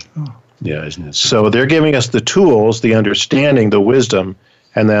victory. Oh. Yeah, isn't it? So they're giving us the tools, the understanding, the wisdom,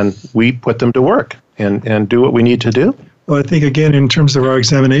 and then we put them to work and do what we need to do. Well, I think, again, in terms of our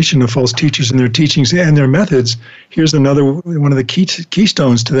examination of false teachers and their teachings and their methods, here's another one of the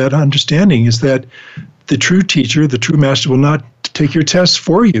keystones to that understanding is that the true teacher, the true master, will not take your tests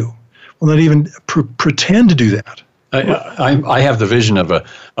for you, will not even pretend to do that. I have the vision of a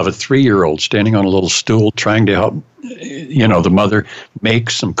 3-year-old standing on a little stool trying to help, the mother make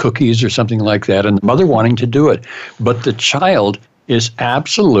some cookies or something like that, and the mother wanting to do it. But the child is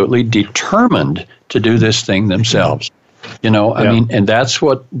absolutely determined to do this thing themselves. I mean, and that's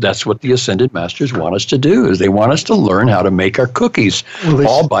what the Ascended Masters want us to do, is they want us to learn how to make our cookies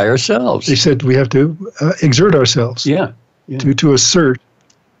all by ourselves. They said we have to exert ourselves. Yeah. To assert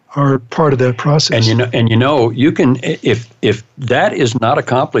our part of that process. And you can, if that is not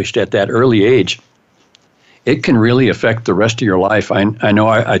accomplished at that early age, it can really affect the rest of your life. I know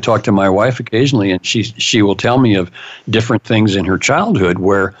I talk to my wife occasionally, and she will tell me of different things in her childhood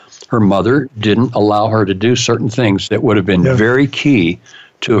where her mother didn't allow her to do certain things that would have been very key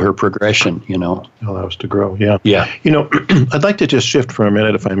to her progression, Allow us to grow, yeah. Yeah. I'd like to just shift for a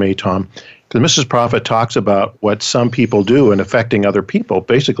minute, if I may, Tom, because Mrs. Prophet talks about what some people do in affecting other people,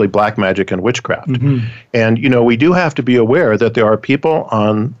 basically black magic and witchcraft. Mm-hmm. And, we do have to be aware that there are people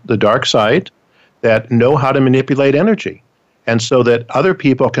on the dark side that know how to manipulate energy, and so that other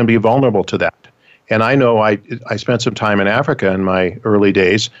people can be vulnerable to that. And I know I spent some time in Africa in my early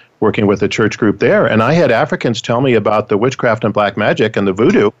days working with a church group there, and I had Africans tell me about the witchcraft and black magic and the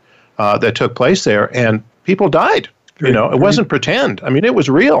voodoo that took place there, and people died. It wasn't pretend. I mean, it was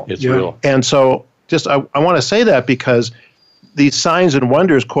real. It's real. And so I want to say that because these signs and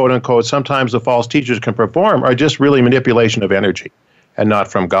wonders, quote unquote, sometimes the false teachers can perform are just really manipulation of energy and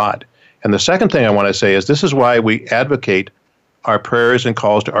not from God. And the second thing I want to say is this is why we advocate our prayers and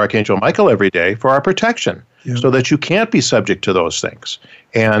calls to Archangel Michael every day for our protection, so that you can't be subject to those things.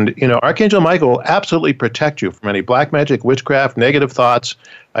 And, Archangel Michael will absolutely protect you from any black magic, witchcraft, negative thoughts,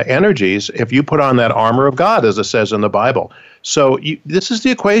 energies, if you put on that armor of God, as it says in the Bible. So this is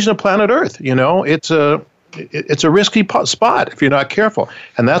the equation of planet Earth. It's a risky spot if you're not careful.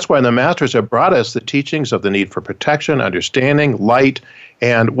 And that's why the Masters have brought us the teachings of the need for protection, understanding, light,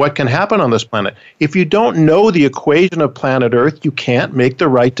 and what can happen on this planet. If you don't know the equation of planet Earth, you can't make the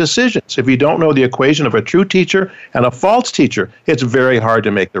right decisions. If you don't know the equation of a true teacher and a false teacher, it's very hard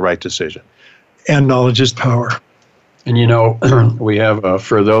to make the right decision. And knowledge is power. And we have,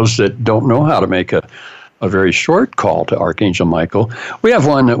 for those that don't know how to make a very short call to Archangel Michael, we have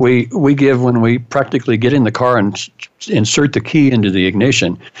one that we give when we practically get in the car and insert the key into the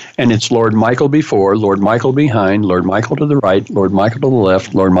ignition. And it's Lord Michael before, Lord Michael behind, Lord Michael to the right, Lord Michael to the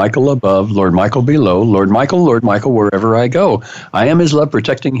left, Lord Michael above, Lord Michael below, Lord Michael, wherever I go. I am his love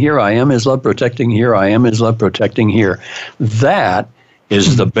protecting here. I am his love protecting here. I am his love protecting here. That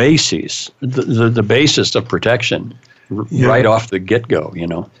is the basis, the basis of protection right off the get-go,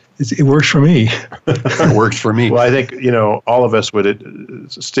 It works for me. It works for me. Well, I think, all of us would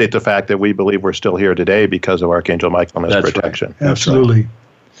state the fact that we believe we're still here today because of Archangel Michael and his protection. Right. Absolutely.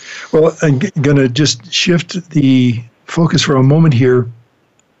 Well, I'm going to just shift the focus for a moment here.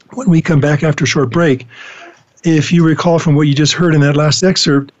 When we come back after a short break, if you recall from what you just heard in that last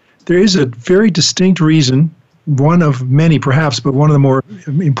excerpt, there is a very distinct reason, one of many perhaps, but one of the more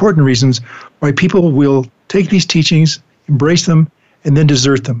important reasons why people will take these teachings, embrace them, and then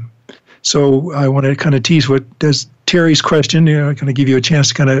desert them. So I want to kind of tease what does Terry's question, kind of give you a chance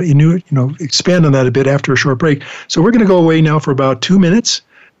to kind of expand on that a bit after a short break. So we're going to go away now for about 2 minutes.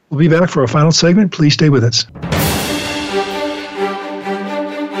 We'll be back for our final segment. Please stay with us.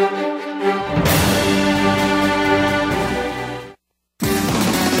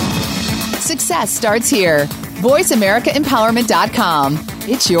 Success starts here. VoiceAmericaEmpowerment.com.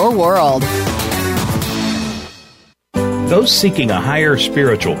 It's your world. Those seeking a higher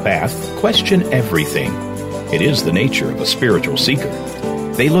spiritual path question everything. It is the nature of a spiritual seeker.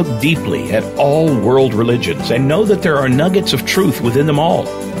 They look deeply at all world religions and know that there are nuggets of truth within them all.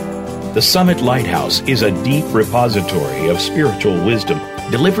 The Summit Lighthouse is a deep repository of spiritual wisdom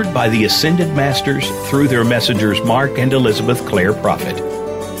delivered by the Ascended Masters through their messengers Mark and Elizabeth Clare Prophet.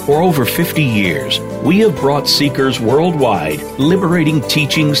 For over 50 years, we have brought seekers worldwide liberating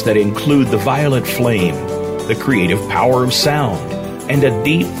teachings that include the violet flame, the creative power of sound, and a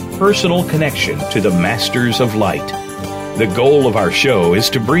deep personal connection to the Masters of Light. The goal of our show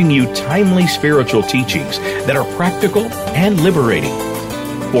is to bring you timely spiritual teachings that are practical and liberating.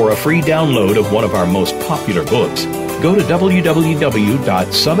 For a free download of one of our most popular books, go to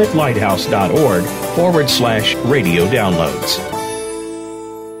www.summitlighthouse.org/radio downloads.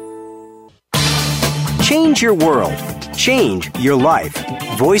 Change your world. Change your life.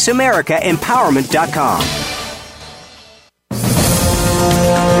 VoiceAmericaEmpowerment.com.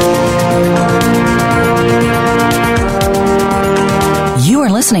 You are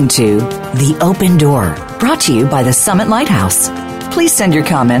listening to The Open Door, brought to you by the Summit Lighthouse. Please send your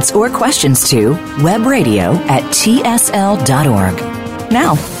comments or questions to webradio@tsl.org.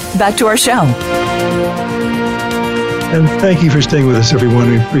 Now, back to our show. And thank you for staying with us, everyone.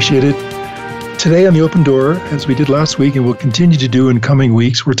 We appreciate it. Today on The Open Door, as we did last week and will continue to do in coming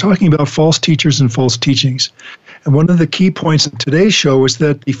weeks, we're talking about false teachers and false teachings. And one of the key points in today's show is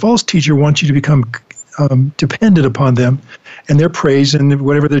that the false teacher wants you to become dependent upon them and their praise and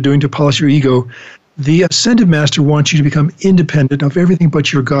whatever they're doing to polish your ego. The ascended master wants you to become independent of everything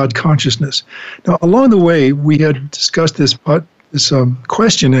but your God consciousness. Now, along the way, we had discussed this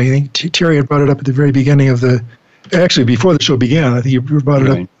question. I think Terry had brought it up at the very beginning of actually before the show began. I think you brought it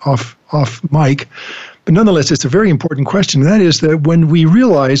up off mic. But nonetheless, it's a very important question. And that is that when we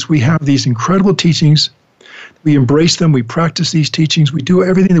realize we have these incredible teachings, we embrace them, we practice these teachings, we do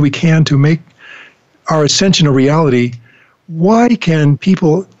everything that we can to make our ascension a reality, why can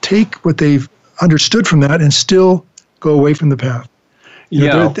people take what they've understood from that and still go away from the path?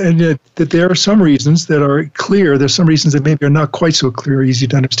 That there are some reasons that are clear. There's some reasons that maybe are not quite so clear or easy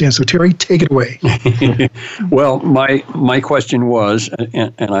to understand. So, Terry, take it away. Well, my question was,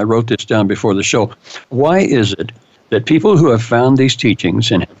 and I wrote this down before the show, why is it that people who have found these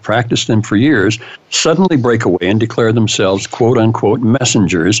teachings and have practiced them for years suddenly break away and declare themselves quote-unquote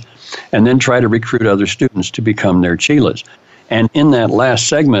messengers and then try to recruit other students to become their chelas? And in that last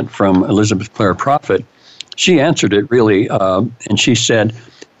segment from Elizabeth Clare Prophet, she answered it really, and she said,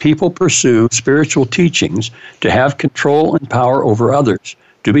 people pursue spiritual teachings to have control and power over others,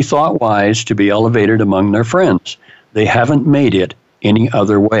 to be thought wise, to be elevated among their friends. They haven't made it any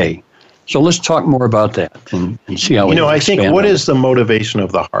other way. So let's talk more about that and see how we can I think what is the motivation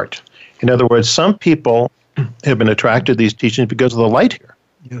of the heart? In other words, some people have been attracted to these teachings because of the light here.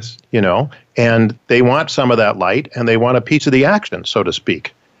 Yes. And they want some of that light and they want a piece of the action, so to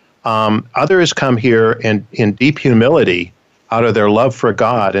speak. Others come here in deep humility out of their love for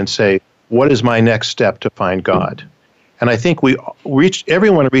God and say, what is my next step to find God? And I think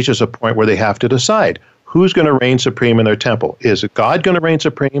everyone reaches a point where they have to decide who's going to reign supreme in their temple. Is God going to reign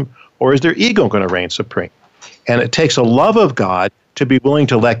supreme or is their ego going to reign supreme? And it takes a love of God to be willing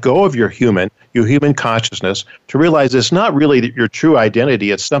to let go of your human consciousness, to realize it's not really your true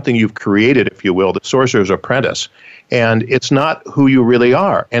identity. It's something you've created, if you will, the sorcerer's apprentice. And it's not who you really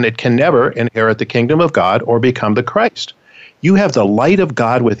are. And it can never inherit the kingdom of God or become the Christ. You have the light of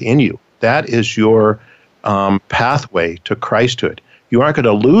God within you. That is your pathway to Christhood. You aren't going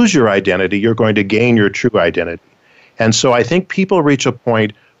to lose your identity. You're going to gain your true identity. And so I think people reach a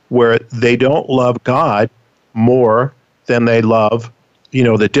point where they don't love God more than they love,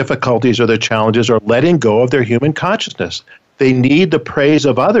 the difficulties or the challenges or letting go of their human consciousness. They need the praise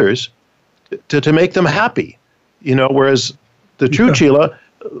of others to make them happy. Whereas the true Chela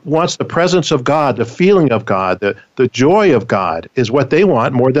wants the presence of God, the feeling of God, the joy of God is what they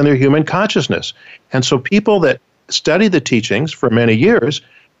want more than their human consciousness. And so people that study the teachings for many years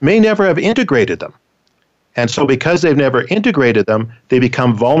may never have integrated them. And so because they've never integrated them, they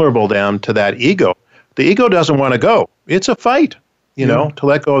become vulnerable down to that ego. The ego doesn't want to go. It's a fight, to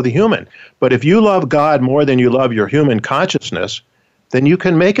let go of the human. But if you love God more than you love your human consciousness, then you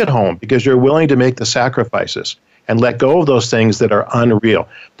can make it home because you're willing to make the sacrifices and let go of those things that are unreal.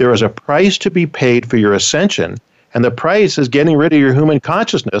 There is a price to be paid for your ascension, and the price is getting rid of your human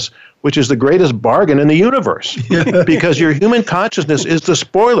consciousness, which is the greatest bargain in the universe. Because your human consciousness is the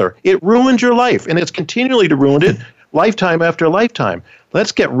spoiler. It ruins your life, and it's continually to ruin it lifetime after lifetime.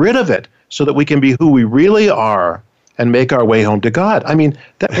 Let's get rid of it so that we can be who we really are and make our way home to God. I mean,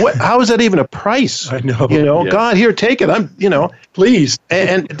 how is that even a price? I know. God, here, take it. Please.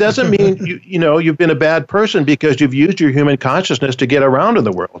 And it doesn't mean you've been a bad person because you've used your human consciousness to get around in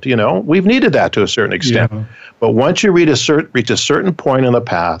the world. We've needed that to a certain extent. Yeah. But once you reach a certain point on the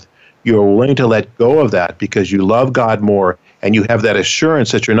path, you're willing to let go of that because you love God more and you have that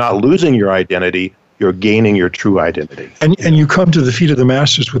assurance that you're not losing your identity, you're gaining your true identity. And you come to the feet of the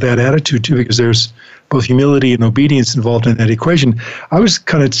masters with that attitude too, because there's both humility and obedience involved in that equation. I was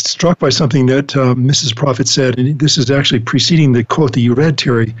kind of struck by something that Mrs. Prophet said, and this is actually preceding the quote that you read,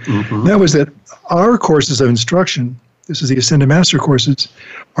 Terry. Mm-hmm. That was that our courses of instruction, this is the Ascended Master courses,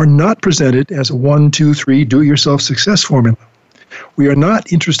 are not presented as a 1, 2, 3 do-it-yourself success formula. We are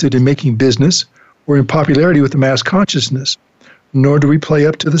not interested in making business or in popularity with the mass consciousness, nor do we play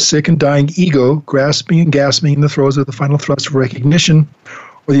up to the sick and dying ego, grasping and gasping in the throes of the final thrust of recognition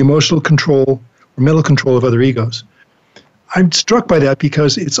or the emotional control or mental control of other egos. I'm struck by that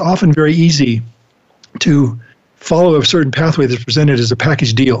because it's often very easy to follow a certain pathway that's presented as a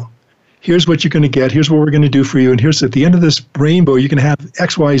package deal. Here's what you're going to get, here's what we're going to do for you, and here's at the end of this rainbow, you can have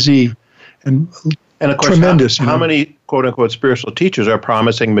X, Y, Z, and And of course, tremendous. How many quote-unquote spiritual teachers are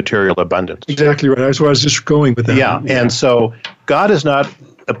promising material abundance? Exactly right. That's where I was just going with that. Yeah, and so God is not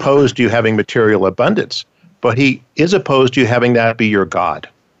opposed to you having material abundance, but he is opposed to you having that be your God.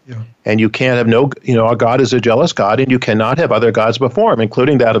 Yeah. And you can't have our God is a jealous God, and you cannot have other gods before him,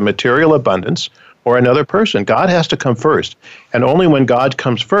 including that of material abundance or another person. God has to come first. And only when God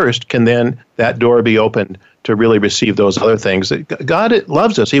comes first can then that door be opened to really receive those other things. God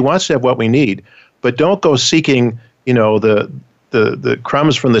loves us. He wants to have what we need. But don't go seeking, the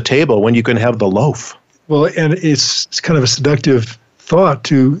crumbs from the table when you can have the loaf. Well, and it's kind of a seductive thought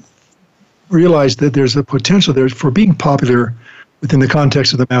to realize that there's a potential there for being popular within the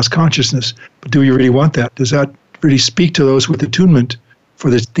context of the mass consciousness. But do you really want that? Does that really speak to those with attunement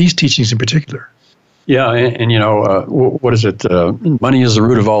for these teachings in particular? Yeah, and what is it? Money is the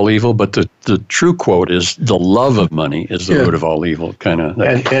root of all evil, but the true quote is the love of money is the root of all evil, kind of.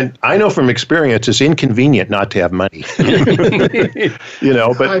 And I know from experience it's inconvenient not to have money.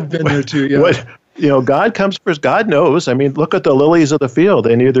 But I've been there too, yeah. God comes first. God knows. I mean, look at the lilies of the field.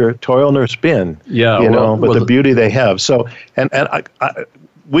 They neither toil nor spin, but the beauty they have. So, and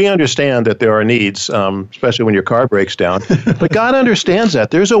we understand that there are needs, especially when your car breaks down. But God understands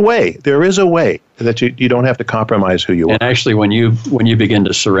that. There is a way that you don't have to compromise who you are. And actually, when you begin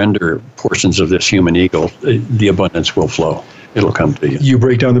to surrender portions of this human ego, the abundance will flow. It'll come to you. You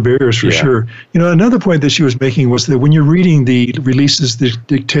break down the barriers for sure. Another point that she was making was that when you're reading the releases, the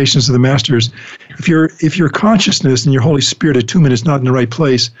dictations of the masters, if your consciousness and your Holy Spirit attunement is not in the right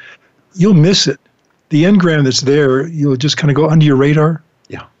place, you'll miss it. The engram that's there, you'll just kind of go under your radar.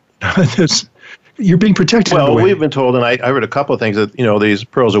 You're being protected. Well, we've been told, and I read a couple of things that these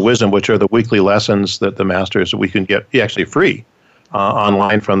pearls of wisdom, which are the weekly lessons that the masters we can get actually free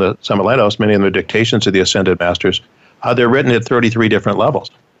online from the Summit Lighthouse. Many of them are dictations of the ascended masters. They're written at 33 different levels.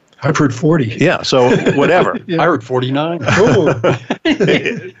 I've heard 40. Yeah, so whatever. I heard 49. Oh.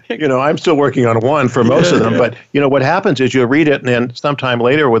 I'm still working on one for most of them. But what happens is you read it, and then sometime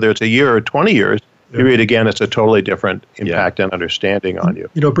later, whether it's a year or 20 years. You read again, it's a totally different impact and understanding on you.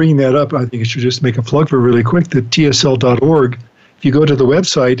 Bringing that up, I think I should just make a plug for really quick, the tsl.org. If you go to the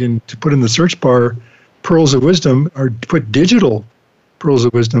website and to put in the search bar Pearls of Wisdom, or put digital Pearls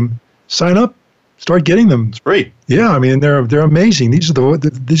of Wisdom, sign up, start getting them. It's free. Yeah, I mean, they're amazing. These are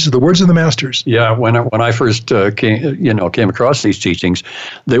the words of the masters. Yeah, when I first came across these teachings,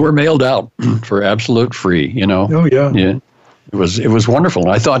 they were mailed out for absolute free. Oh yeah. Yeah, it was wonderful.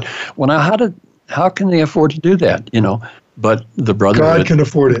 And I thought, how can they afford to do that? But the brother God can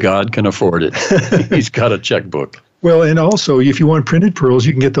afford it. God can afford it. He's got a checkbook. Well, and also, if you want printed pearls,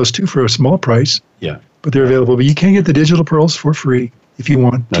 you can get those too for a small price. Yeah. But they're available. But you can get the digital pearls for free if you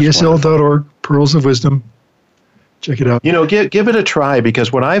want. tsl.org, Pearls of Wisdom. Check it out. Give it a try,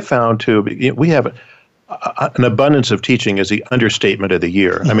 because what I found too, we have an abundance of teaching is the understatement of the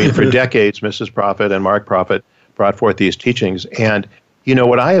year. I mean, for decades, Mrs. Prophet and Mark Prophet brought forth these teachings, and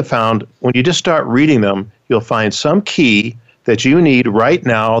what I have found, when you just start reading them, you'll find some key that you need right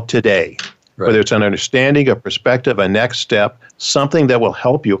now, today. Right. Whether it's an understanding, a perspective, a next step, something that will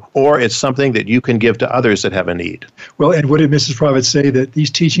help you, or it's something that you can give to others that have a need. Well, and what did Mrs. Prophet say? That these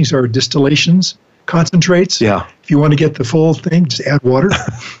teachings are distillations, concentrates? Yeah. If you want to get the full thing, just add water.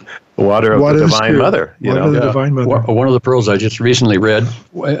 The water of the Divine Mother. The Divine Mother. One of the pearls I just recently read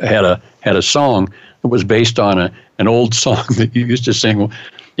had a song that was based on an old song that you used to sing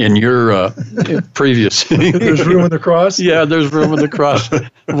in your previous. There's Room in the Cross? Yeah, There's Room in the Cross.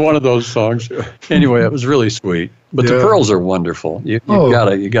 One of those songs. Anyway, it was really sweet. But the pearls are wonderful. You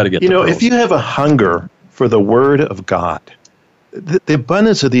gotta get the pearls. If you have a hunger for the Word of God, the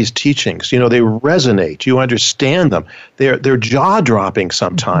abundance of these teachings, they resonate. You understand them. They're jaw-dropping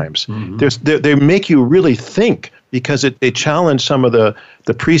sometimes. Mm-hmm. They make you really think, because they challenge some of the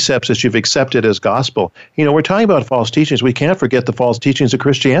precepts that you've accepted as gospel. We're talking about false teachings. We can't forget the false teachings of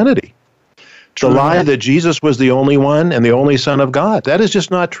Christianity. True. The lie that Jesus was the only one and the only Son of God. That is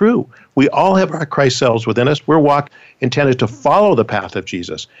just not true. We all have our Christ selves within us. We're intended to follow the path of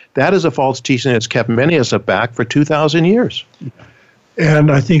Jesus. That is a false teaching that's kept many of us back for 2,000 years.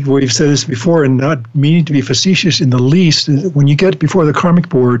 And I think we've said this before, and not meaning to be facetious in the least, when you get before the karmic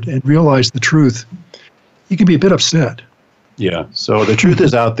board and realize the truth, you can be a bit upset. Yeah. So the truth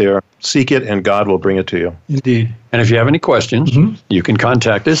is out there. Seek it, and God will bring it to you. Indeed. And if you have any questions, you can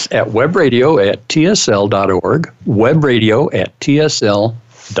contact us at webradio@tsl.org,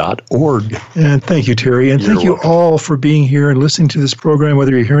 webradio@tsl.org. And thank you, Terry. And thank you all for being here and listening to this program,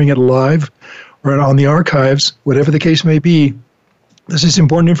 whether you're hearing it live or on the archives, whatever the case may be. This is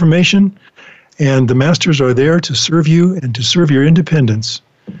important information, and the masters are there to serve you and to serve your independence.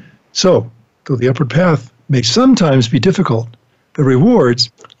 So, though the upward path may sometimes be difficult, the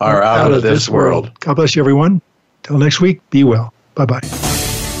rewards are out of this world. God bless you, everyone. Till next week, be well. Bye-bye.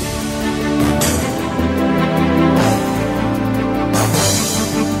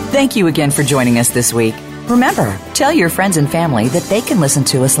 Thank you again for joining us this week. Remember, tell your friends and family that they can listen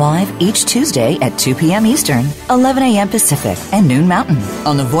to us live each Tuesday at 2 p.m. Eastern, 11 a.m. Pacific, and noon Mountain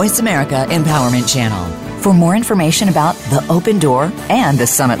on the Voice America Empowerment Channel. For more information about The Open Door and the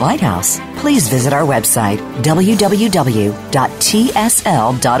Summit Lighthouse, please visit our website, www.tsl.org.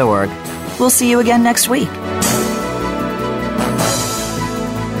 We'll see you again next week.